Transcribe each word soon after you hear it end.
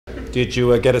Did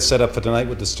you get it set up for tonight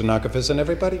with the stenographers and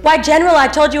everybody? Why, General, I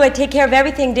told you I'd take care of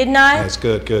everything, didn't I? That's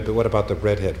good, good. But what about the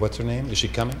redhead? What's her name? Is she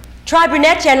coming? Try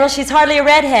brunette, General. She's hardly a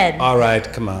redhead. All right,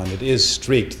 come on. It is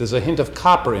streaked. There's a hint of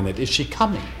copper in it. Is she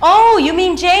coming? Oh, you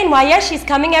mean Jane? Why, yes, she's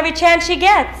coming every chance she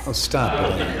gets. Oh, stop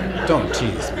it, Amy. Don't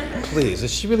tease me. Please,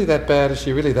 is she really that bad? Is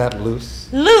she really that loose?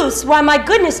 Loose? Why, my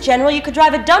goodness, General, you could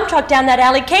drive a dump truck down that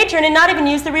alley K-turn and not even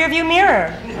use the rearview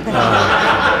mirror.